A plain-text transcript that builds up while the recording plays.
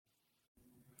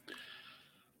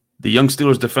The young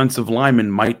Steelers defensive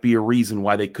lineman might be a reason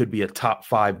why they could be a top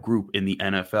 5 group in the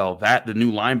NFL. That, the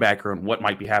new linebacker, and what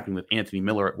might be happening with Anthony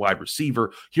Miller at wide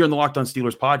receiver here on the Locked On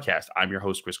Steelers podcast. I'm your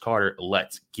host, Chris Carter.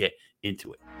 Let's get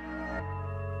into it.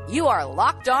 You are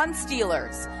Locked On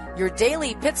Steelers, your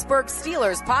daily Pittsburgh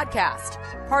Steelers podcast,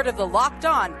 part of the Locked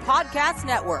On Podcast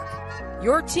Network,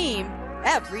 your team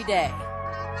every day.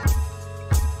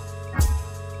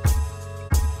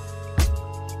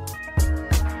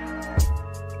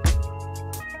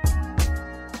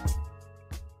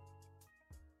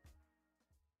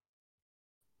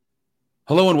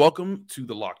 Hello and welcome to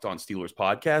the Locked On Steelers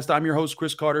podcast. I'm your host,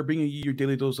 Chris Carter, bringing you your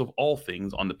daily dose of all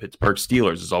things on the Pittsburgh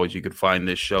Steelers. As always, you can find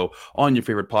this show on your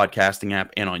favorite podcasting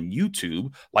app and on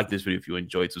YouTube. Like this video if you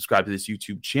enjoyed. Subscribe to this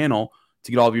YouTube channel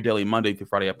to get all of your daily Monday through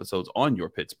Friday episodes on your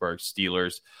Pittsburgh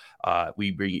Steelers.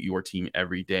 We bring you your team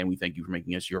every day, and we thank you for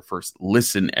making us your first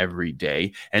listen every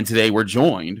day. And today we're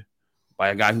joined by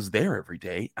a guy who's there every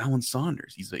day, Alan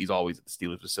Saunders. He's always at the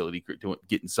Steelers facility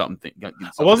getting something.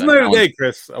 I wasn't there today,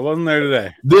 Chris. I wasn't there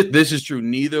today. This is true.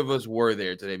 Neither of us were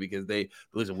there today because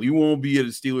we won't be at a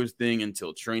Steelers thing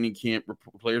until training camp.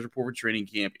 Players report for training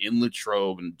camp in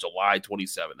Latrobe on July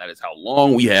 27. That is how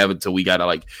long we have until we got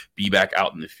to be back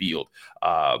out in the field.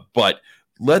 But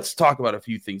let's talk about a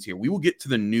few things here. We will get to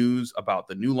the news about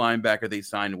the new linebacker they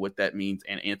signed and what that means,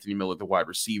 and Anthony Miller, the wide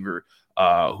receiver,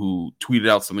 who tweeted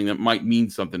out something that might mean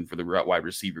something for the wide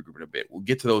receiver group in a bit. We'll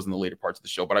get to those in the later parts of the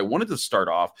show, but I wanted to start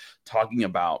off talking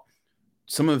about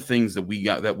some of the things that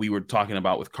we were talking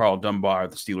about with Carl Dunbar,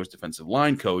 the Steelers defensive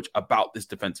line coach, about this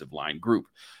defensive line group,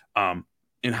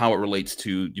 and how it relates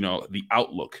to the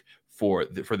outlook for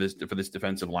this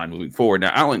defensive line moving forward.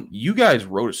 Now, Alan, you guys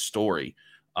wrote a story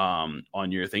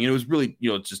on your thing, and it was really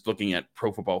just looking at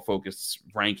Pro Football Focus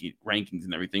rankings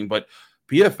and everything, but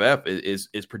PFF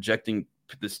is projecting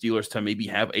the Steelers to maybe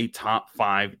have a top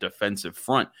 5 defensive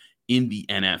front in the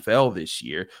NFL this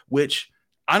year, which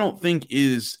I don't think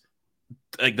is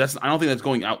I don't think that's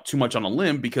going out too much on a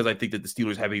limb, because I think that the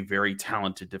Steelers have a very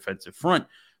talented defensive front.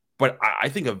 But I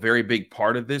think a very big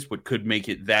part of this, what could make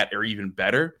it that or even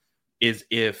better, is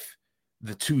if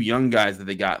the two young guys that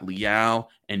they got, Leal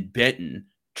and Benton,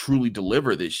 truly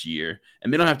deliver this year.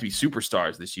 And they don't have to be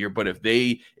superstars this year, but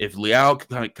if Leal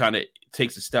kind of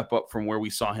takes a step up from where we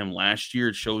saw him last year,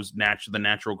 it shows the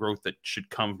natural growth that should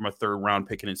come from a 3rd round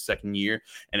pick in his 2nd year.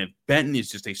 And if Benton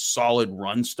is just a solid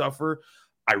run stuffer,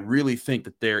 I really think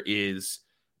that there is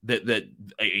that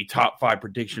a top 5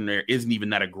 prediction there isn't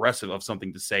even that aggressive of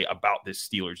something to say about this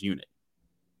Steelers unit.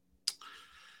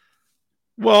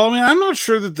 Well, I mean, I'm not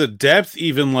sure that the depth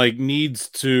even needs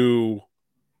to.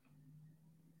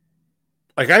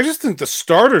 I just think the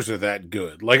starters are that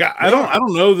good. I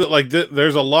don't know that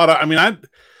there's a lot of. I mean,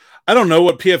 I don't know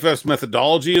what PFF's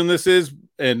methodology in this is,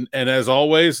 and as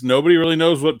always, nobody really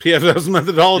knows what PFF's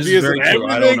methodology is.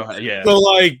 I don't know. Yeah. So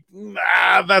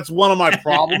that's one of my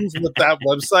problems with that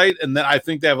website, and then I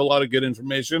think they have a lot of good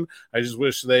information. I just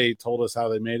wish they told us how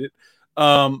they made it.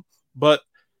 But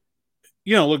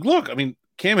look. I mean,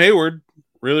 Cam Hayward,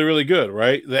 really, really good,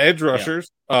 right? The edge rushers,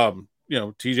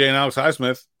 TJ and Alex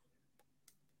Highsmith.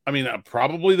 I mean,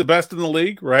 probably the best in the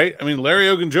league, right? I mean, Larry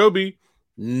Ogunjobi,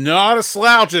 not a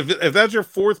slouch. If that's your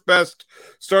 4th best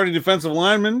starting defensive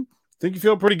lineman, I think you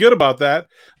feel pretty good about that.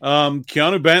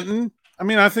 Keeanu Benton, I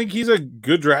mean, I think he's a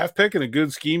good draft pick and a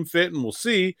good scheme fit, and we'll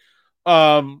see.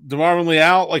 DeMarvin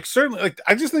Leal, certainly,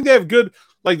 I just think they have good,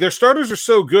 their starters are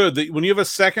so good that when you have a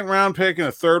 2nd round pick and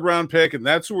a 3rd round pick, and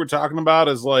that's who we're talking about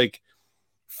as 5th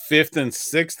and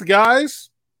 6th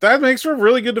guys, that makes for a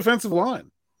really good defensive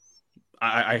line.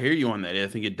 I hear you on that. I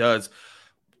think it does.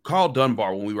 Carl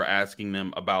Dunbar, when we were asking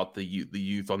them about the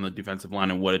youth on the defensive line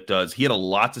and what it does, he had a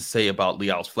lot to say about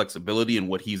Leal's flexibility and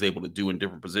what he's able to do in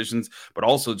different positions, but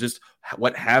also just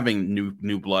what having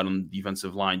new blood on the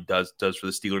defensive line does for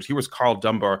the Steelers. Here was Carl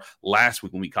Dunbar last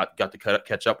week when we got to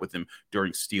catch up with him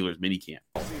during Steelers minicamp.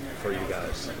 For you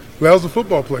guys, Leal's a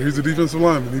football player. He's a defensive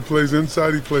lineman. He plays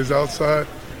inside. He plays outside.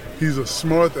 He's a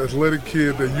smart, athletic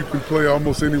kid that you can play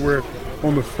almost anywhere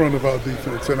on the front of our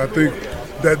defense. And I think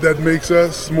that makes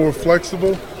us more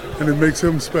flexible, and it makes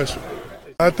him special.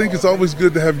 I think it's always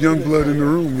good to have young blood in the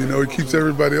room. It keeps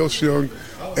everybody else young,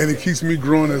 and it keeps me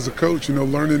growing as a coach,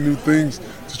 learning new things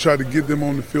to try to get them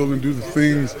on the field and do the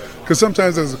things. Because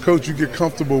sometimes as a coach, you get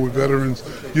comfortable with veterans.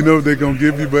 They're going to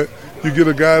give you, but you get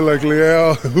a guy like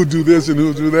Leal who do this and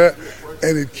who'll do that,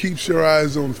 and it keeps your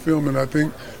eyes on film. And I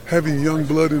think having young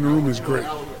blood in the room is great.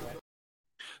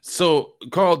 So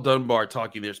Carl Dunbar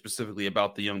talking there specifically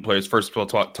about the young players. First of all,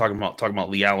 talking about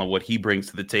Leal and what he brings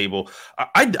to the table.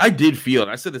 I did feel,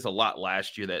 and I said this a lot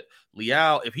last year, that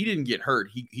Leal, if he didn't get hurt,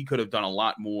 he could have done a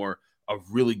lot more of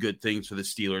really good things for the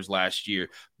Steelers last year.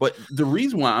 But the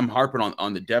reason why I'm harping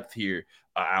on the depth here,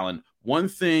 Alan, one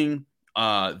thing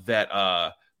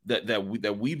that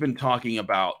we've been talking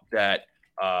about that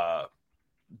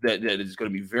is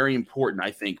going to be very important,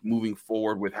 I think, moving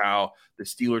forward with how the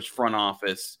Steelers front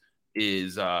office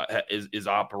is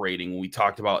operating. When we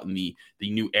talked about in the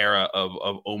new era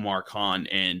of Omar Khan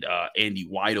and Andy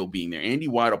Weidel being there. Andy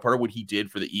Weidel, part of what he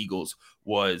did for the Eagles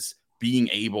was being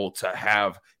able to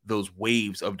have those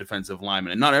waves of defensive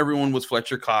linemen. And not everyone was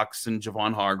Fletcher Cox and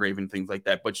Javon Hargrave and things like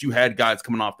that, but you had guys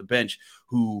coming off the bench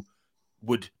who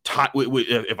would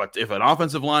if an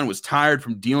offensive line was tired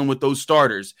from dealing with those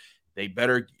starters, they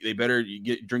better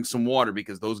drink some water,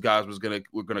 because those guys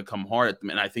were gonna come hard at them.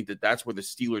 And I think that's where the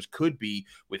Steelers could be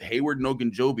with Hayward and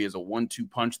Ogunjobi as a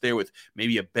 1-2 punch there, with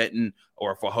maybe a Benton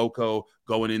or a Fehoko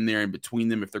going in there in between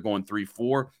them if they're going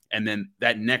 3-4, and then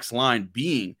that next line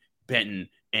being Benton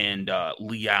and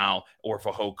Leal or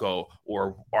Fehoko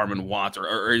or Armin Watts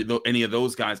or any of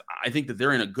those guys. I think that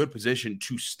they're in a good position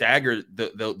to stagger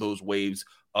those waves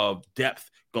of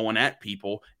depth going at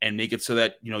people and make it so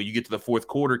that, you get to the fourth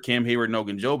quarter, Cam Hayward and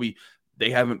Ogunjobi, they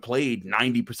haven't played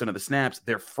 90% of the snaps.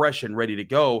 They're fresh and ready to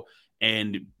go,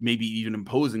 and maybe even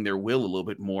imposing their will a little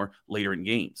bit more later in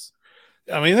games.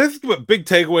 I mean, that's the big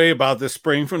takeaway about this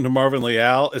spring from DeMarvin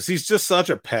Leal is he's just such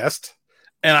a pest.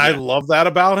 And I love that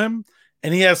about him.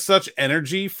 And he has such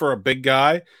energy for a big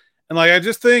guy. And I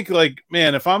just think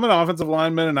man, if I'm an offensive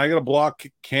lineman and I got to block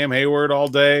Cam Hayward all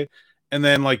day, and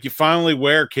then you finally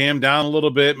wear Cam down a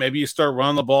little bit, maybe you start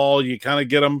running the ball, you kind of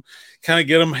get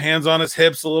him hands on his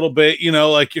hips a little bit,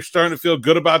 you're starting to feel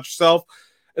good about yourself.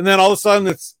 And then all of a sudden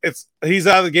it's he's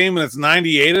out of the game and it's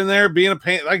 98 in there being a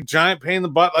pain, giant pain in the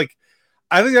butt.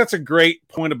 I think that's a great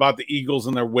point about the Eagles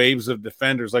and their waves of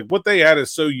defenders. What they had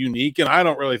is so unique, and I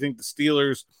don't really think the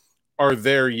Steelers are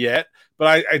there yet,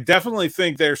 but I definitely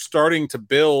think they're starting to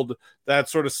build that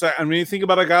sort of set. I mean, you think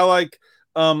about a guy like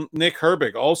Nick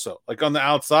Herbig also, on the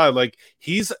outside,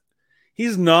 he's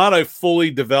not a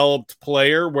fully developed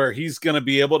player where he's going to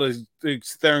be able to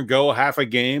sit there and go half a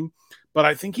game, but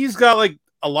I think he's got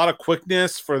a lot of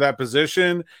quickness for that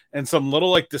position and some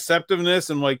little deceptiveness,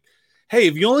 and hey,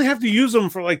 if you only have to use them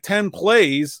for 10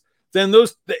 plays, then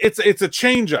it's a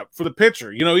changeup for the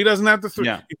pitcher. He doesn't have to throw.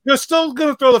 Yeah. You're still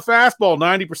going to throw the fastball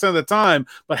 90% of the time,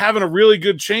 but having a really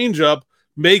good changeup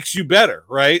makes you better,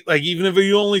 right? Even if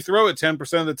you only throw it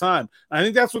 10% of the time. I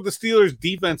think that's what the Steelers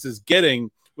defense is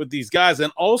getting with these guys.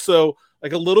 And also a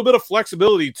little bit of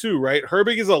flexibility too, right?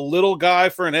 Herbig is a little guy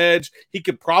for an edge. He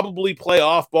could probably play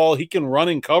off ball. He can run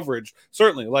in coverage.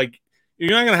 Certainly,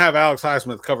 you're not going to have Alex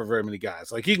Highsmith cover very many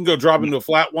guys. He can go drop into a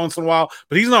flat once in a while,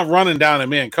 but he's not running down in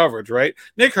man coverage, right?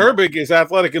 Nick Herbig is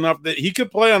athletic enough that he could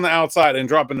play on the outside and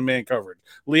drop into man coverage.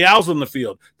 Leal's in the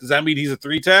field. Does that mean he's a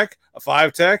 3-tech, a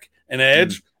 5-tech, an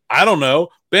edge? I don't know.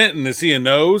 Benton, is he a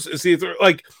nose? Is he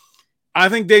I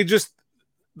think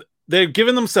they've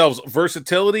given themselves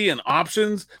versatility and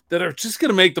options that are just going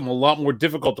to make them a lot more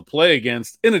difficult to play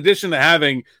against, in addition to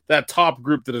having that top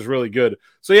group that is really good.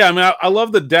 So, yeah, I mean, I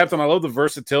love the depth, and I love the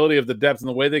versatility of the depth and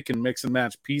the way they can mix and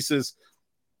match pieces.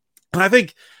 And I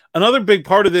think another big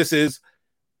part of this is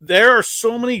there are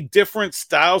so many different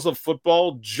styles of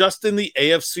football just in the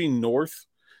AFC North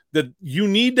that you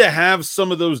need to have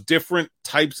some of those different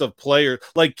types of players.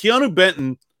 Keeanu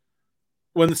Benton,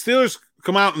 when the Steelers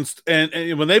come out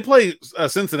and when they play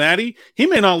Cincinnati, he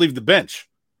may not leave the bench.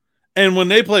 And when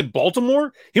they play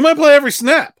Baltimore, he might play every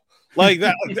snap. That's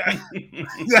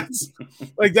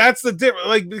the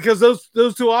difference. Because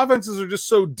those two offenses are just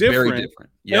so different. Very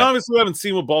different. Yeah. And obviously we haven't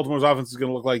seen what Baltimore's offense is going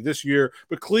to look like this year,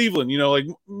 but Cleveland, a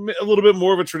little bit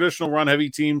more of a traditional run heavy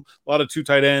team, a lot of 2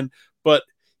 tight end, but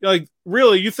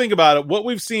really, you think about it, what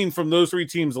we've seen from those 3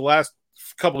 teams the last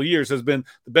couple of years has been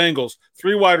the Bengals,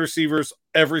 3 wide receivers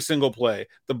every single play.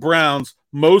 The Browns,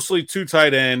 mostly 2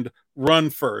 tight end,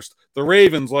 run first. The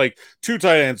Ravens, 2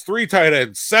 tight ends, 3 tight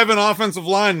ends, 7 offensive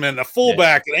linemen, a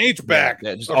fullback, an H-back,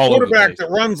 a quarterback that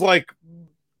runs like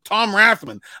Tom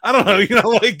Rathman. I don't know,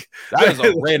 that is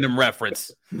a random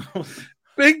reference.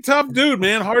 Big tough dude,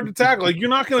 man, hard to tackle. You're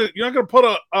not gonna put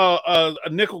a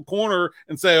nickel corner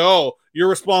and say, "Oh, you're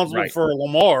responsible for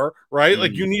Lamar," right?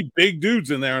 Mm-hmm. You need big dudes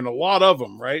in there and a lot of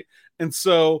them, right? And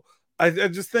so I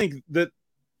just think that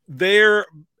they're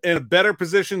in a better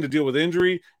position to deal with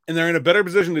injury, and they're in a better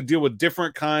position to deal with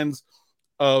different kinds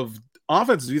of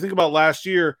offenses. You think about last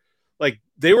year,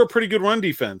 they were a pretty good run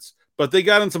defense, but they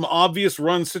got in some obvious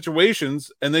run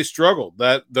situations and they struggled.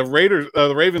 That the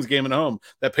Ravens game at home,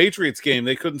 that Patriots game,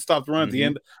 they couldn't stop the run at the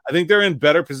end. I think they're in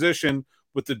better position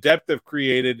with the depth they've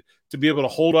created to be able to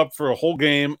hold up for a whole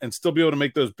game and still be able to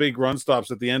make those big run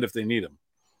stops at the end if they need them.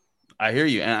 I hear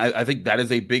you. And I think that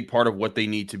is a big part of what they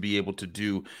need to be able to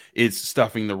do is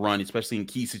stuffing the run, especially in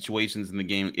key situations in the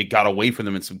game. It got away from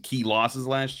them in some key losses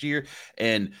last year.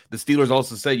 And the Steelers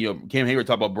also said, Cam Hayward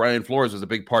talked about Brian Flores was a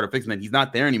big part of fixing that. He's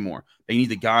not there anymore. They need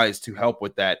the guys to help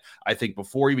with that. I think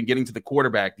before even getting to the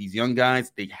quarterback, these young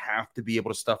guys, they have to be able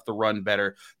to stuff the run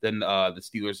better than the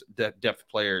Steelers' depth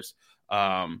players.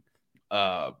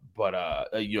 Moving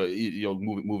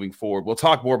forward, we'll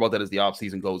talk more about that as the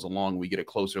offseason goes along. We get a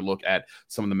closer look at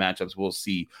some of the matchups we'll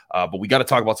see. But we got to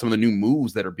talk about some of the new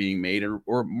moves that are being made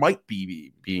or might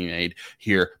be being made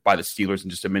here by the Steelers in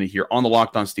just a minute here on the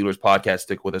Locked On Steelers podcast.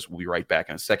 Stick with us. We'll be right back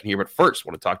in a second here. But first, I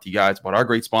want to talk to you guys about our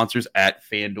great sponsors at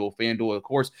FanDuel. FanDuel, of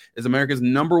course, is America's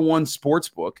 #1 sports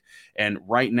book. And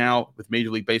right now, with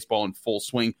Major League Baseball in full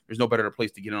swing, there's no better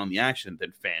place to get in on the action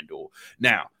than FanDuel.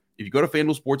 Now, if you go to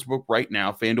FanDuel Sportsbook right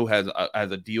now, FanDuel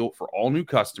has a deal for all new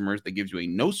customers that gives you a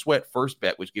no-sweat first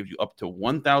bet, which gives you up to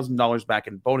 $1,000 back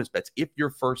in bonus bets if your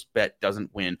first bet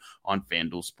doesn't win on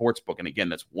FanDuel Sportsbook. And again,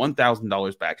 that's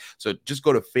 $1,000 back. So just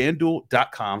go to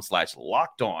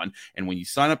FanDuel.com/lockedon. And when you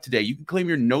sign up today, you can claim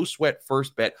your no-sweat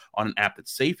first bet on an app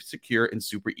that's safe, secure, and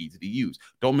super easy to use.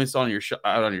 Don't miss out on your shot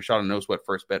on no-sweat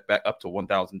first bet back up to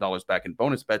 $1,000 back in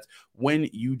bonus bets when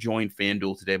you join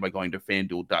FanDuel today by going to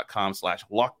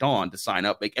FanDuel.com/lockedon to sign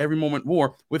up. Make every moment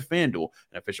more with FanDuel,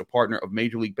 an official partner of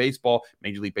Major League Baseball.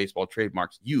 Major League Baseball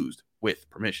trademarks used with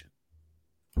permission.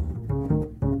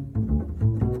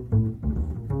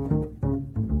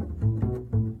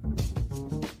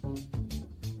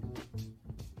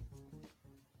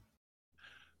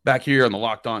 Back here on the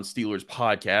Locked On Steelers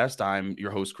podcast, I'm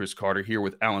your host, Chris Carter, here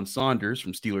with Alan Saunders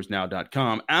from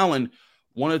SteelersNow.com. Alan,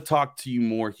 want to talk to you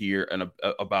more here and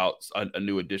about a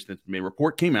new addition that's been made. A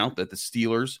report came out that the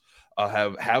Steelers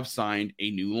have signed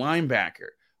a new linebacker,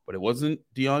 but it wasn't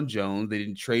Deion Jones. They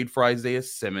didn't trade for Isaiah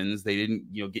Simmons. They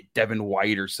didn't get Devin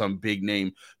White or some big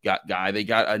name guy. They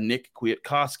got a Nick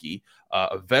Kwiatkoski,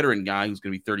 a veteran guy who's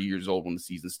going to be 30 years old when the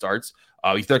season starts.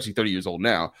 He's actually 30 years old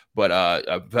now, but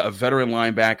a veteran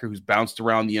linebacker who's bounced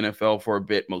around the NFL for a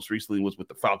bit. Most recently was with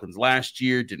the Falcons last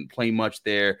year, didn't play much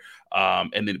there.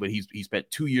 But he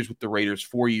spent 2 years with the Raiders,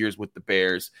 4 years with the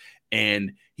Bears.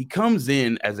 And he comes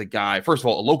in as a guy, first of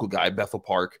all, a local guy, Bethel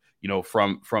Park,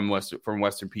 from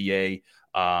Western PA,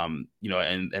 and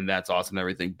that's awesome and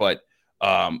everything. But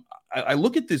I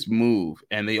look at this move,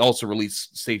 and they also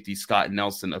released safety Scott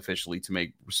Nelson officially to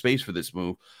make space for this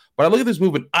move. But I look at this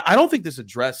move, and I don't think this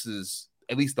addresses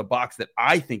at least the box that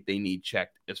I think they need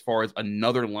checked as far as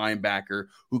another linebacker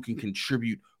who can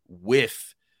contribute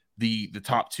with the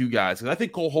top two guys. And I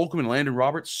think Cole Holcomb and Landon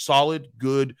Roberts, solid,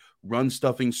 good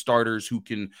run-stuffing starters who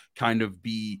can kind of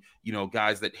be,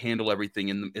 guys that handle everything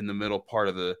in the middle part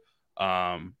of the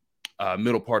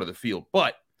field.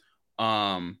 But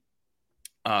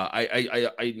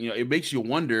it makes you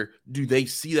wonder, do they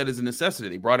see that as a necessity?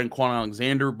 They brought in Quan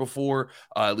Alexander before,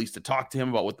 at least to talk to him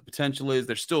about what the potential is.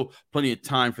 There's still plenty of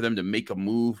time for them to make a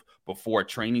move before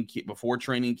training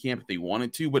camp if they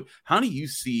wanted to. But how do you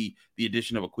see the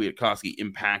addition of a Kwiatkoski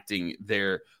impacting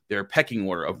their pecking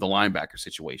order of the linebacker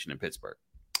situation in Pittsburgh?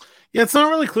 Yeah, it's not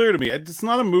really clear to me. It's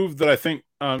not a move that I think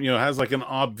has like an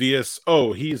obvious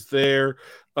he's there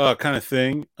kind of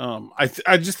thing.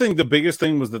 I just think the biggest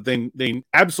thing was that they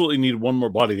absolutely needed one more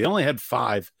body. They only had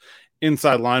 5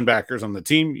 inside linebackers on the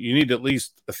team. You need at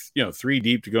least 3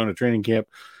 deep to go into training camp,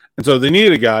 and so they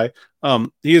needed a guy.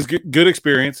 He has good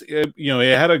experience. He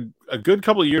had a good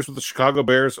couple of years with the Chicago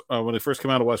Bears when they first came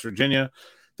out of West Virginia.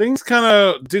 Things kind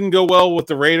of didn't go well with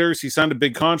the Raiders. He signed a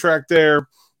big contract there.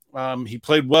 He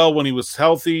played well when he was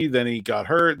healthy. Then he got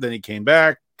hurt. Then he came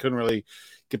back. Couldn't really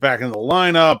get back into the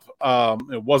lineup.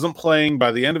 It wasn't playing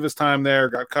by the end of his time there.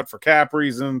 Got cut for cap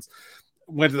reasons.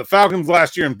 Went to the Falcons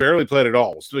last year and barely played at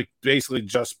all. It was basically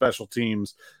just special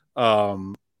teams.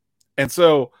 And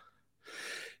so,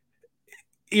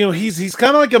 he's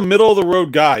kind of like a middle of the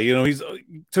road guy. He's,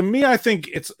 to me, I think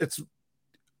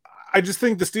I just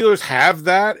think the Steelers have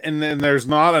that, and then there's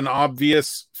not an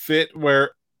obvious fit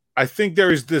where I think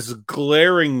there is this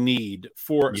glaring need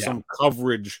for some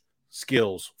coverage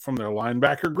skills from their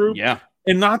linebacker group. Yeah.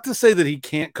 And not to say that he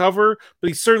can't cover, but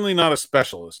he's certainly not a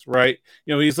specialist, right?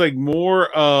 He's like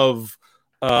more of,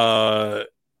 more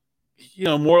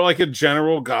like a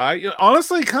general guy.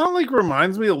 Honestly, kind of like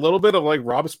reminds me a little bit of like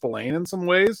Rob Spillane in some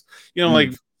ways,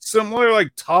 like similar, like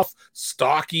tough,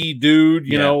 stocky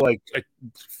dude, like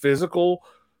physical.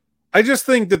 I just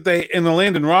think that they, in the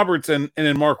Landon Roberts and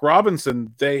in Mark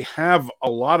Robinson, they have a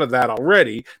lot of that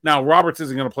already. Now, Roberts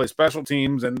isn't going to play special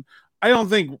teams, and I don't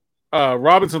think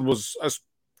Robinson was a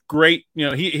great,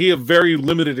 he had very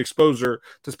limited exposure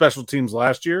to special teams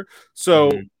last year.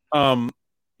 So,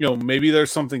 maybe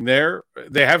there's something there.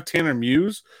 They have Tanner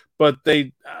Muse, but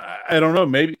I don't know,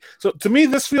 maybe. So to me,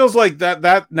 this feels like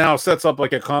that now sets up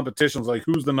like a competition, like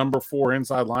who's the number 4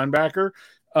 inside linebacker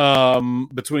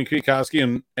between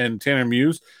Kwiatkoski and Tanner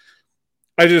Muse.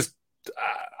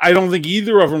 I don't think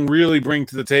either of them really bring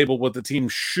to the table what the team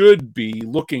should be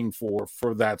looking for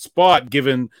that spot,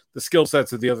 given the skill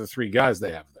sets of the other 3 guys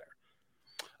they have there.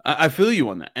 I feel you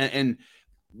on that. And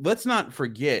let's not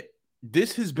forget,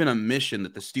 this has been a mission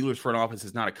that the Steelers front office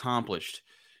has not accomplished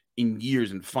in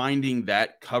years, in finding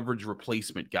that coverage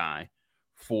replacement guy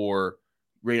for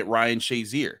Ryan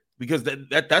Shazier. Because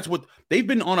that's what they've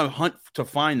been on a hunt to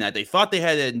find. That they thought they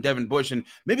had it in Devin Bush, and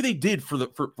maybe they did for a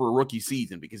rookie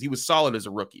season because he was solid as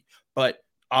a rookie. But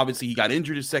obviously, he got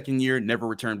injured his second year, never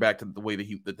returned back to the way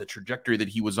that the trajectory that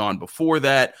he was on before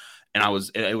that. And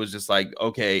it was just like,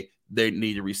 okay, they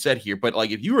need to reset here. But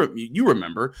like, if you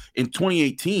remember in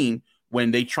 2018.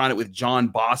 When they tried it with John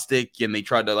Bostic and they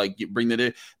tried to bring that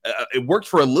in, it worked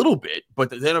for a little bit, but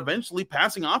then eventually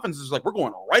passing offenses is like, we're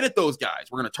going right at those guys.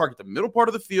 We're going to target the middle part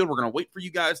of the field. We're going to wait for you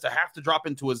guys to have to drop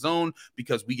into a zone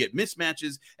because we get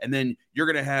mismatches. And then you're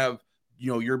going to have,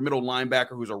 your middle linebacker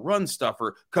who's a run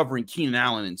stuffer covering Keenan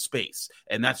Allen in space.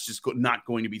 And that's just not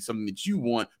going to be something that you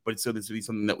want, but so this will be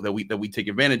something that we take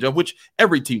advantage of, which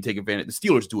every team take advantage. The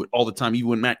Steelers do it all the time, even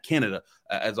when Matt Canada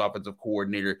as offensive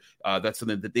coordinator, that's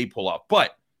something that they pull off.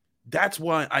 But that's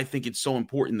why I think it's so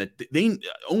important that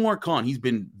Omar Khan, he's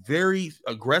been very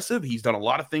aggressive. He's done a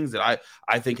lot of things that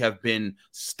I think have been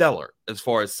stellar as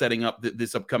far as setting up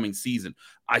this upcoming season.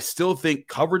 I still think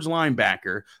coverage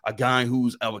linebacker, a guy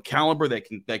who's of a caliber that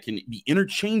can be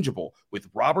interchangeable with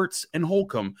Roberts and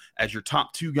Holcomb as your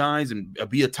top 2 guys and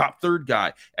be a top 3rd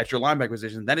guy at your linebacker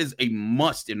position. That is a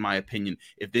must, in my opinion,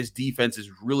 if this defense is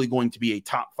really going to be a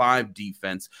top 5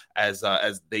 defense as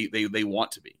they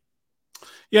want to be.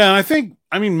 Yeah,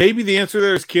 I mean, maybe the answer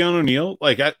there is Keanu Neal.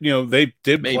 They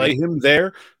did play him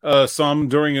there some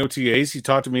during OTAs. He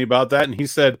talked to me about that, and he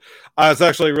said it's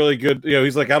actually really good.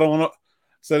 He's like, I don't want to.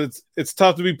 Said it's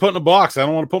tough to be put in a box. I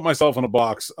don't want to put myself in a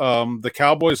box. The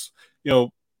Cowboys,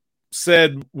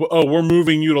 said, "Oh, we're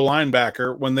moving you to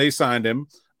linebacker" when they signed him.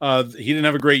 He didn't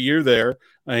have a great year there.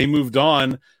 He moved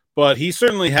on, but he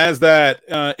certainly has that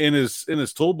in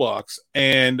his toolbox.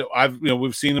 And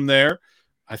we've seen him there.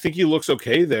 I think he looks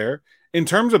okay there. In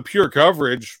terms of pure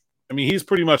coverage, I mean, he's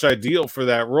pretty much ideal for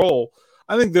that role.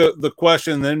 I think the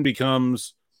question then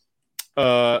becomes,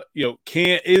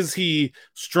 is he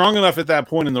strong enough at that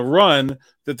point in the run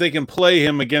that they can play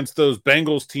him against those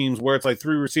Bengals teams where it's like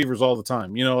 3 receivers all the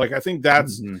time? I think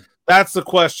that's the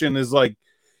question, is like,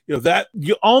 that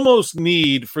you almost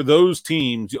need for those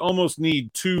teams, you almost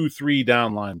need 2-3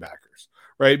 down linebackers,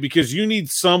 right? Because you need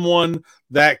someone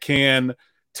that can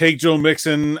take Joe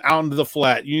Mixon out into the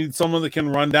flat. You need someone that can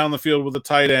run down the field with a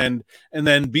tight end and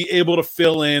then be able to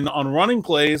fill in on running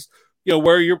plays,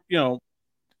 where you're,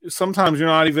 sometimes you're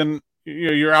not even,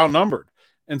 you're outnumbered.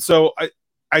 And so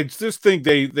I just think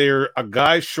they're a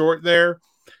guy short there.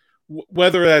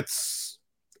 Whether that's,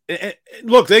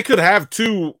 look, they could have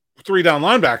 2-3 down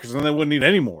linebackers and they wouldn't need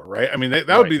any more, right? I mean,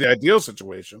 that would be the ideal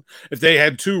situation. If they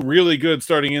had 2 really good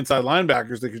starting inside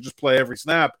linebackers, they could just play every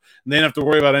snap and they didn't have to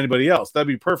worry about anybody else. That'd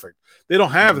be perfect. They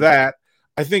don't have that.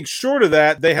 I think short of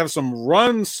that, they have some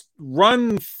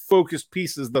run-focused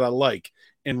pieces that I like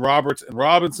in Roberts and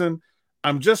Robinson.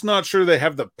 I'm just not sure they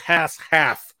have the pass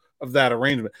half of that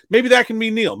arrangement. Maybe that can be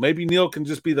Neal. Maybe Neal can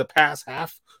just be the pass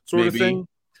half sort of thing.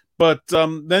 But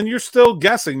then you're still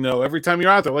guessing, though, every time you're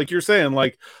out there. Like you're saying,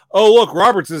 like, oh, look,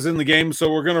 Roberts is in the game,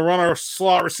 so we're going to run our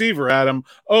slot receiver at him.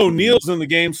 Oh, Neal's in the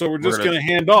game, so we're just going to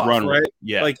hand off, right?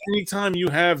 Yeah. Like anytime you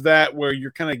have that where you're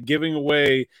kind of giving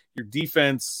away your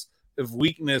defense of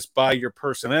weakness by your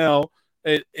personnel,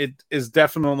 it is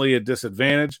definitely a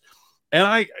disadvantage.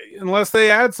 And unless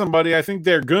they add somebody, I think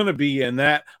they're going to be in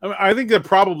that. I think they're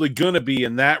probably going to be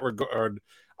in that regard.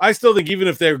 I still think even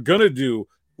if they're going to do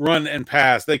run and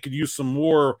pass, they could use some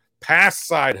more pass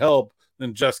side help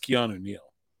than just Keanu Neal.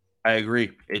 I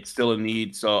agree. It's still a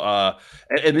need. So,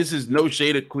 and this is no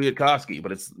shade at Kwiatkoski,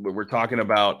 but we're talking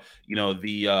about,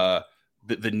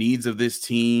 the needs of this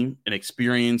team, an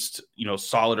experienced,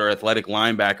 solid or athletic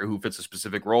linebacker who fits a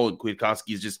specific role. And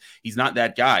Kwiatkoski he's not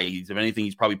that guy. If anything,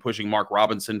 he's probably pushing Mark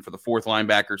Robinson for the 4th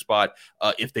linebacker spot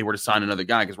if they were to sign another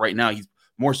guy. Because right now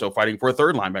more so fighting for a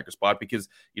third linebacker spot because,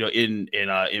 in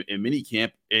mini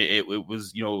camp, it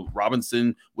was,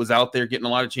 Robinson was out there getting a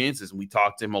lot of chances, and we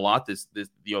talked to him a lot this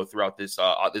throughout this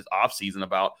off season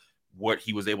about what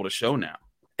he was able to show now.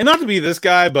 And not to be this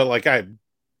guy, but like I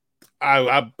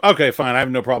okay, fine, I have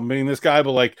no problem being this guy,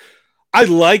 but like I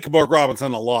like Mark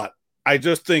Robinson a lot. I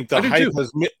just think the hype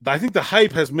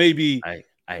has maybe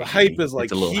the hype is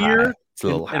like here,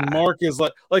 and Mark is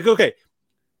like okay,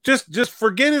 just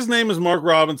forget his name is Mark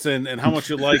Robinson and how much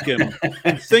you like him,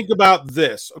 and think about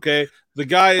this. Okay, the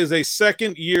guy is a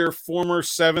second-year former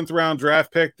 7th-round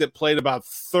draft pick that played about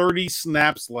 30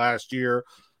 snaps last year,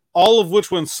 all of which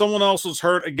when someone else was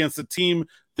hurt against a team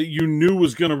that you knew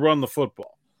was going to run the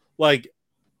football. Like,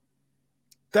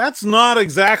 that's not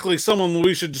exactly someone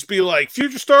we should just be like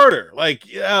future starter. Like,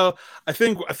 I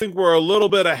think we're a little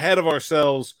bit ahead of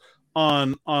ourselves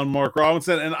on Mark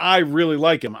Robinson, and I really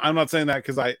like him. I'm not saying that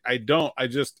because I don't. I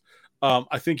just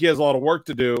I think he has a lot of work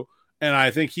to do, and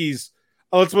I think he's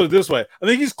let's put it this way. I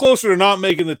think he's closer to not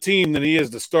making the team than he is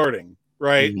to starting.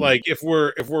 Right? Mm-hmm. Like if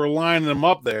we're lining them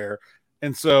up there.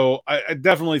 And so I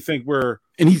definitely think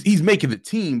he's making the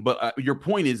team. But your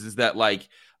point is that like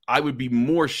I would be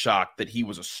more shocked that he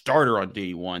was a starter on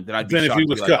day one than I'd be shocked if he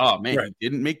was like, oh man, he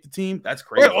didn't make the team. That's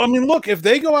crazy. Right. Well, I mean, look, if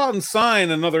they go out and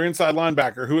sign another inside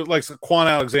linebacker who likes Quan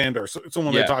Alexander,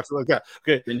 someone they talk to like that,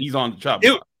 okay, then he's on the job.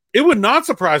 It would not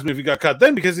surprise me if he got cut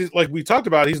then because he's like we talked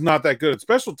about, he's not that good at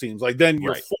special teams. Like then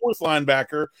your fourth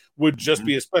linebacker would just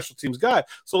be a special teams guy.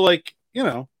 So like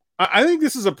I think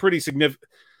this is a pretty significant.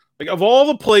 Like of all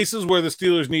the places where the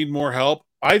Steelers need more help,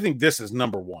 I think this is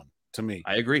number one to me.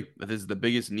 I agree. This is the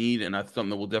biggest need, and that's something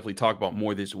that we'll definitely talk about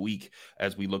more this week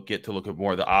as we look at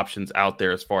more of the options out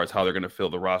there as far as how they're going to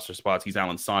fill the roster spots. He's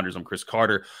Alan Saunders. I'm Chris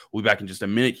Carter. We'll be back in just a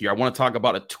minute here. I want to talk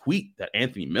about a tweet that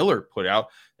Anthony Miller put out.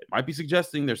 It might be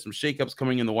suggesting there's some shakeups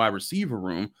coming in the wide receiver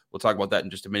room. We'll talk about that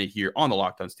in just a minute here on the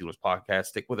Locked On Steelers podcast.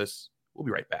 Stick with us. We'll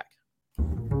be right back.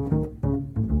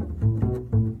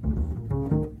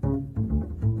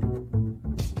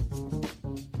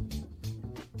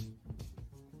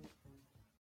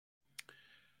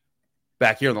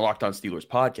 Back here on the Locked On Steelers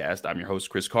podcast, I'm your host,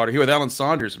 Chris Carter, here with Alan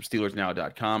Saunders from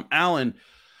SteelersNow.com. Alan,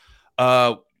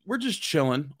 we're just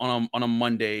chilling on a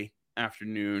Monday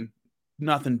afternoon.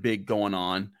 Nothing big going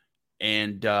on.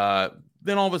 And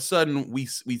then all of a sudden, we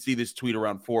see this tweet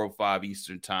around 4:05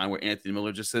 Eastern time where Anthony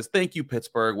Miller just says, "Thank you,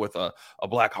 Pittsburgh," with a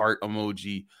black heart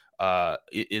emoji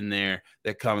in there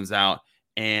that comes out.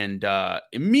 And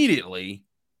immediately,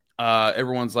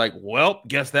 everyone's like, well,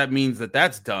 guess that means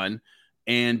that's done.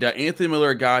 And Anthony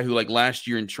Miller, a guy who like last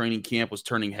year in training camp was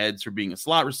turning heads for being a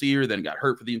slot receiver, then got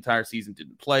hurt for the entire season,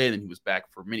 didn't play, and then he was back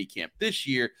for mini camp this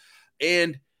year.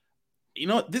 And,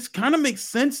 this kind of makes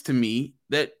sense to me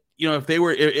that,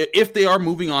 if they are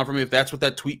moving on from him, if that's what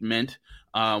that tweet meant,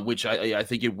 which I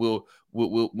think it will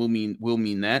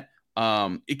mean that.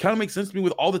 It kind of makes sense to me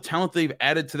with all the talent they've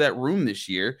added to that room this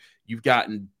year. You've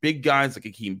gotten big guys like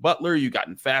Akeem Butler. You've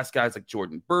gotten fast guys like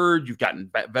Jordan Byrd. You've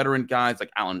gotten veteran guys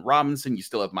like Allen Robinson. You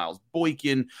still have Miles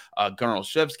Boykin. Gunnar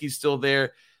Olszewski's still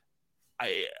there.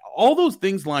 All those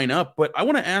things line up, but I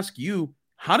want to ask you,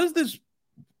 how does this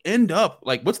end up?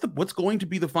 Like, what's going to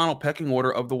be the final pecking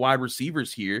order of the wide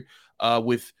receivers here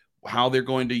with how they're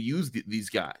going to use these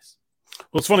guys?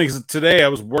 Well, it's funny because today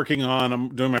I'm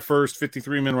doing my first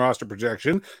 53-man roster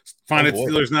projection. Find it at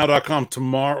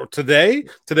SteelersNow.com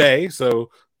today. So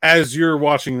as you're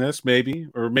watching this, maybe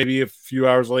a few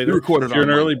hours later, you're an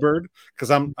early bird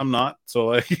because I'm not. So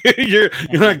like you're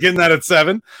not getting that at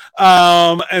 7.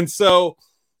 And so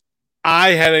I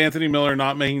had Anthony Miller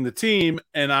not making the team,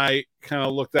 and I kind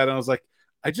of looked at it and I was like,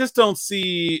 I just don't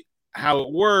see how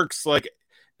it works. Like,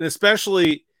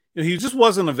 especially. He just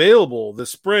wasn't available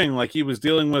this spring. Like he was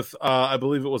dealing with, I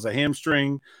believe it was a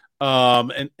hamstring,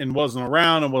 and wasn't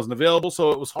around and wasn't available.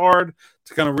 So it was hard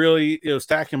to kind of really,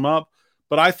 stack him up.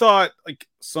 But I thought like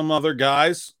some other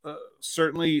guys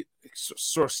certainly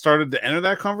sort of started to enter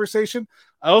that conversation.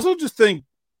 I also just think,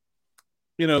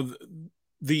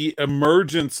 the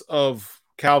emergence of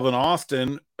Calvin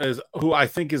Austin who I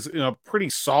think is in a pretty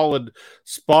solid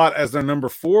spot as their number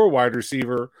 4 wide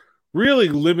receiver, really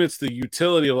limits the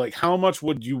utility of like how much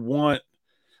would you want?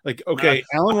 Like, okay,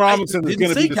 Allen Robinson is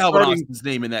going to be the Calvin Austin's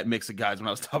name in that mix of guys when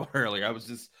I was talking earlier. I was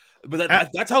just, but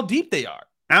that's how deep they are.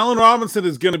 Allen Robinson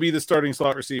is going to be the starting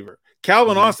slot receiver.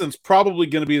 Calvin Austin's probably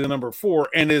going to be the number 4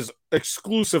 and is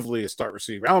exclusively a start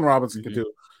receiver. Allen Robinson can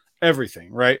do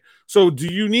everything, right? So do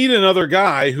you need another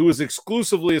guy who is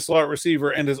exclusively a slot receiver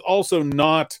and is also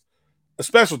not a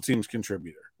special teams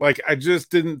contributor? Like, I just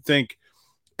didn't think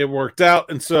it worked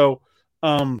out. And so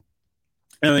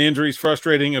And the injuries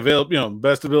frustrating.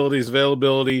 Best abilities,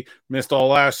 availability, missed all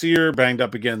last year, banged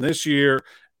up again this year.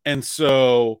 And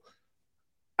so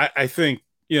I think,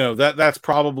 that's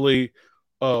probably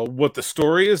what the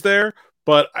story is there.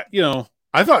 But,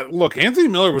 I thought, look, Anthony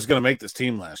Miller was going to make this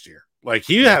team last year. Like,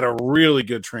 he had a really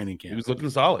good training camp. He was looking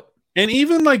solid. And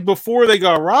even like before they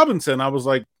got Robinson, I was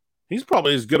like, he's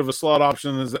probably as good of a slot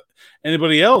option as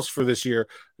anybody else for this year.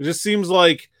 It just seems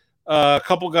like a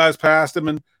couple guys passed him.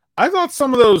 And I thought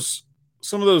some of those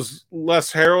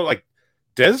less herald, like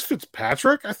Dez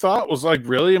Fitzpatrick, I thought was like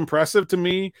really impressive to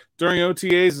me during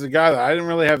OTAs as a guy that I didn't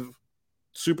really have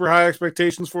super high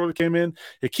expectations for that came in.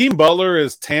 Hakeem Butler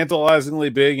is tantalizingly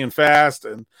big and fast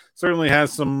and certainly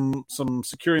has some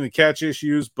securing the catch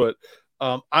issues. But,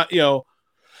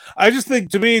 I just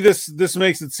think to me, this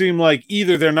makes it seem like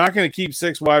either they're not going to keep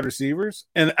 6 wide receivers.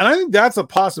 And I think that's a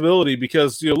possibility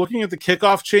because, looking at the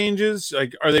kickoff changes,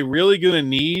 like, are they really going to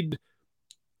need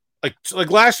like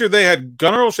last year they had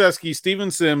Gunnar Olszewski, Steven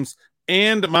Sims,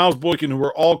 and Miles Boykin, who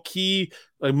were all key,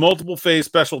 like multiple phase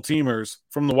special teamers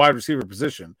from the wide receiver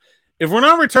position. If we're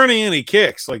not returning any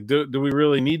kicks, like do we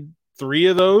really need 3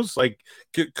 of those? Like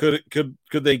could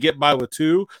they get by with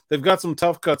 2? They've got some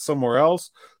tough cuts somewhere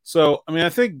else. So, I mean, I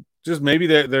think just maybe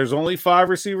there's only 5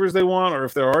 receivers they want, or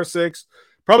if there are 6,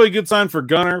 probably a good sign for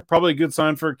Gunnar, probably a good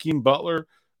sign for Hakeem Butler,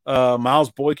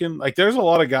 Miles Boykin. Like, there's a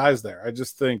lot of guys there. I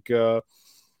just think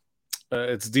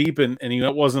it's deep and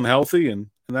it wasn't healthy,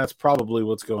 and that's probably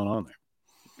what's going on there.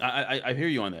 I hear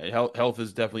you on that. Health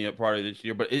is definitely a part of this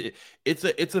year, but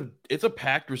it's a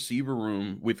packed receiver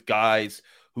room with guys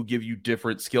who give you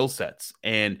different skill sets,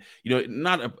 and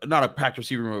not a packed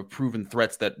receiver room of proven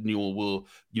threats that will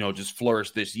just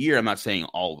flourish this year. I'm not saying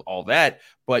all that,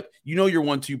 but your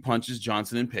 1-2 punches,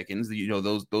 Johnson and Pickens.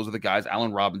 Those are the guys.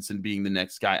 Allen Robinson being the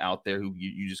next guy out there who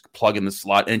you just plug in the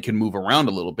slot and can move around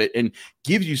a little bit and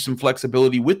gives you some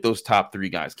flexibility with those top 3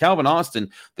 guys. Calvin Austin,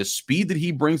 the speed that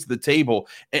he brings to the table,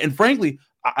 and frankly,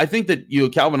 I think that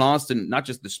Calvin Austin, not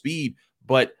just the speed,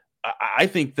 but I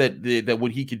think that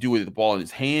what he could do with the ball in his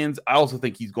hands. I also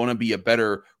think he's going to be a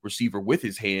better receiver with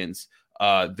his hands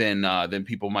than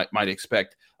people might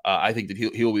expect. I think that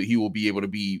he will be able to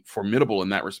be formidable in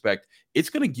that respect. It's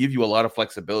going to give you a lot of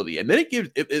flexibility, and then it gives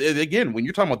again, when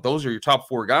you're talking about those are your top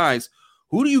 4 guys.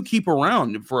 Who do you keep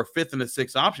around for a 5th and a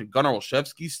 6th option? Gunnar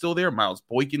Olszewski's still there. Miles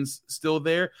Boykin's still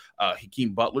there.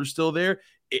 Hakeem Butler's still there.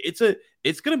 It's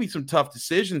going to be some tough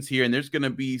decisions here, and there's going to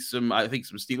be some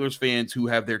Steelers fans who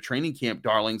have their training camp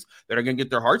darlings that are going to get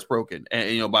their hearts broken,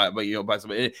 and by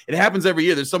somebody. It happens every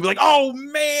year. There's somebody like, oh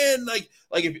man, like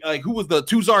who was the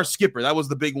Tuzar Skipper? That was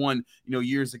the big one,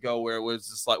 years ago, where it was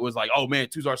just like, oh man,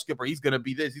 Tuzar Skipper, he's going to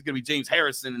be this, he's going to be James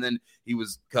Harrison, and then he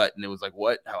was cut, and it was like,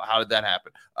 what? How did that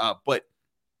happen? But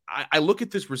I look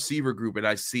at this receiver group and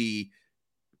I see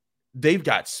they've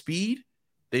got speed,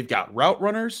 they've got route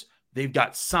runners, they've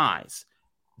got size.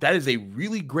 That is a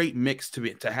really great mix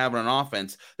to have on an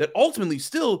offense that ultimately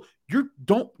still you're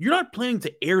not planning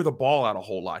to air the ball out a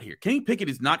whole lot here. Kenny Pickett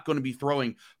is not going to be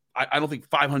throwing, I don't think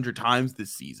 500 times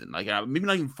this season, like maybe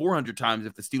not even 400 times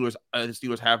if the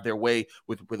Steelers have their way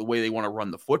with the way they want to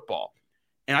run the football.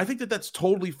 And I think that that's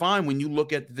totally fine when you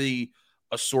look at the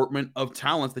assortment of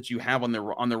talents that you have on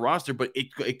the roster, but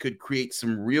it could create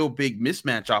some real big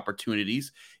mismatch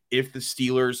opportunities if the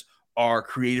Steelers are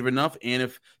creative enough, and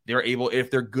if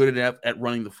they're good enough at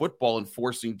running the football and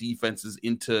forcing defenses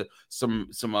into some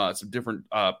different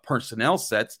personnel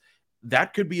sets.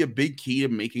 That could be a big key to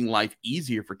making life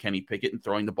easier for Kenny Pickett and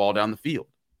throwing the ball down the field.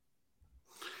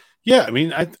 Yeah, I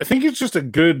mean, I think it's just a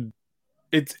good.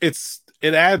 It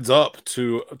adds up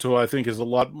to I think is a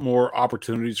lot more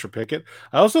opportunities for Pickett.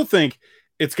 I also think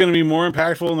it's going to be more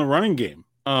impactful in the running game.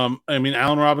 I mean,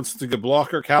 Allen Robinson's a good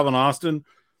blocker. Calvin Austin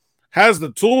has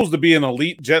the tools to be an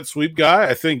elite jet sweep guy.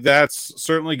 I think that's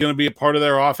certainly going to be a part of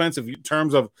their offense in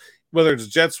terms of whether it's a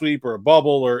jet sweep or a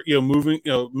bubble or moving.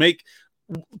 Make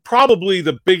probably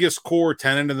the biggest core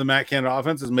tenet of the Matt Canada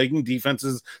offense is making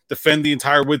defenses defend the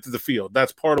entire width of the field.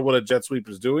 That's part of what a jet sweep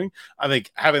is doing. I think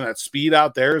having that speed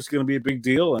out there is going to be a big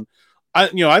deal. And I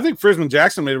think Frisman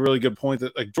Jackson made a really good point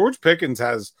that like George Pickens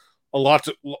has a lot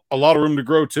of room to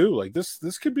grow too. Like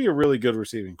this could be a really good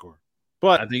receiving core.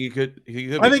 But I think he could.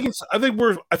 I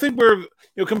think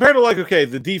we're compared to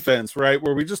the defense, right?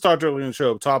 Where we just talked earlier in the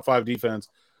show, top 5 defense.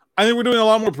 I think we're doing a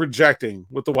lot more projecting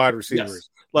with the wide receivers. Yes.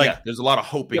 Like, there's a lot of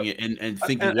hoping and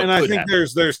thinking what and I could think happen.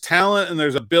 there's talent and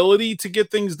there's ability to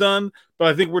get things done. But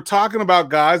I think we're talking about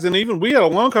guys, and even we had a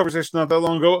long conversation not that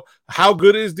long ago. How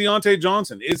good is Deontay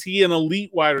Johnson? Is he an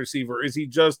elite wide receiver? Is he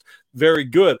just very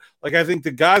good? Like, I think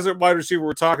the guys at wide receiver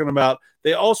we're talking about,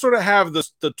 they all sort of have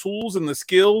the tools and the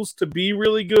skills to be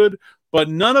really good, but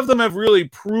none of them have really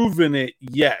proven it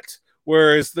yet.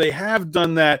 Whereas they have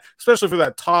done that, especially for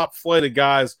that top flight of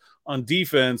guys on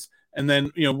defense. And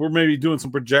then, we're maybe doing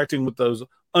some projecting with those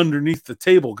underneath the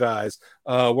table guys.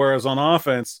 Whereas on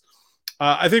offense,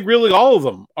 I think really all of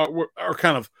them are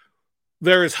kind of,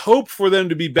 there is hope for them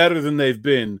to be better than they've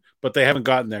been, but they haven't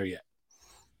gotten there yet.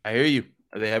 I hear you.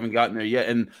 They haven't gotten there yet.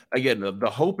 And again, the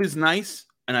hope is nice.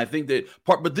 And I think that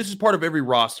but this is part of every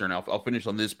roster. And I'll finish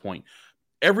on this point.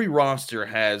 Every roster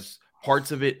has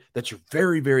parts of it that you're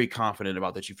very, very confident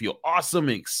about, that you feel awesome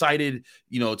and excited,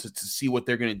 to see what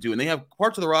they're going to do. And they have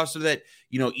parts of the roster that,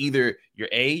 either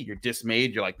you're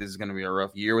dismayed, you're like, this is going to be a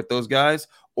rough year with those guys,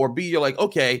 or B, you're like,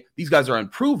 okay, these guys are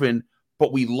unproven,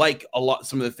 but we like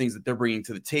some of the things that they're bringing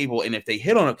to the table. And if they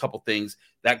hit on a couple things,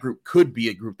 that group could be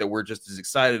a group that we're just as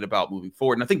excited about moving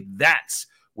forward. And I think that's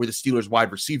where the Steelers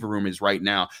wide receiver room is right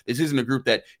now. This isn't a group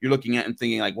that you're looking at and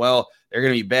thinking like, well, they're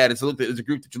going to be bad. It's a group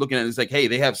that you're looking at and it's like, hey,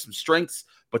 they have some strengths,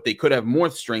 but they could have more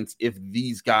strengths if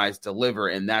these guys deliver.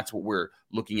 And that's what we're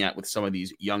looking at with some of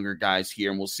these younger guys here.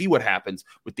 And we'll see what happens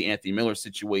with the Anthony Miller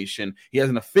situation. He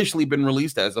hasn't officially been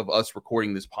released as of us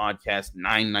recording this podcast,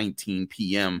 9:19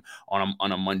 p.m.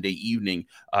 on a Monday evening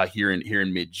here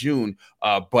in mid-June.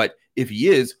 But if he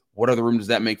is, what other room does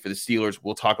that make for the Steelers?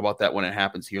 We'll talk about that when it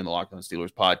happens here in the Locked On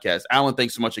Steelers podcast. Alan,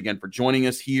 thanks so much again for joining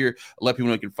us here. Let people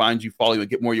know they can find you, follow you, and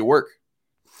get more of your work.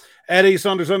 At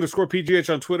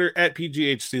 @Saunders_PGH on Twitter, at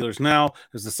PGH Steelers Now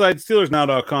is the site,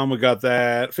 SteelersNow.com. We got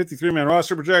that 53-man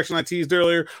roster projection I teased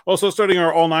earlier. Also starting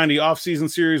our All 90 offseason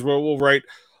series where we'll write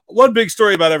one big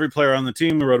story about every player on the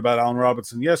team. We wrote about Allen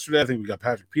Robinson yesterday. I think we got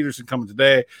Patrick Peterson coming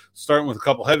today, starting with a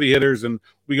couple heavy hitters, and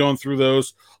we going through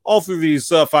those all through these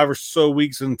 5 or so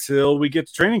weeks until we get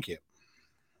to training camp.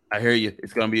 I hear you.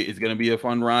 It's gonna be a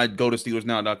fun ride. Go to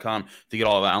SteelersNow.com to get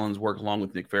all of Alan's work along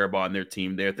with Nick Farabaugh and their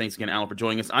team there. Thanks again, Alan, for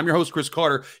joining us. I'm your host, Chris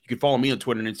Carter. You can follow me on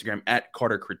Twitter and Instagram at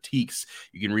Carter Critiques.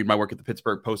 You can read my work at the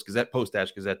Pittsburgh Post-Gazette,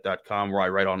 post-gazette.com, where I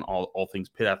write on all things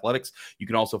Pitt athletics. You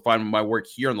can also find my work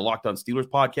here on the Locked On Steelers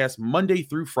podcast, Monday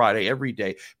through Friday, every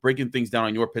day, breaking things down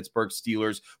on your Pittsburgh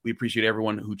Steelers. We appreciate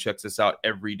everyone who checks us out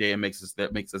every day and makes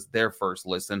us their first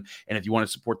listen. And if you want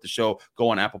to support the show, go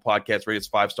on Apple Podcasts, rate us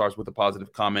 5 stars with a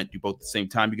positive comment. Do both at the same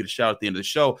time. You get a shout out at the end of the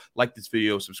show. Like this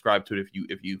video, subscribe to it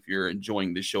if you're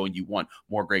enjoying this show and you want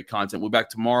more great content. We'll be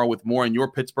back tomorrow with more on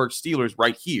your Pittsburgh Steelers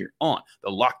right here on the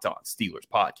Locked On Steelers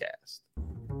podcast.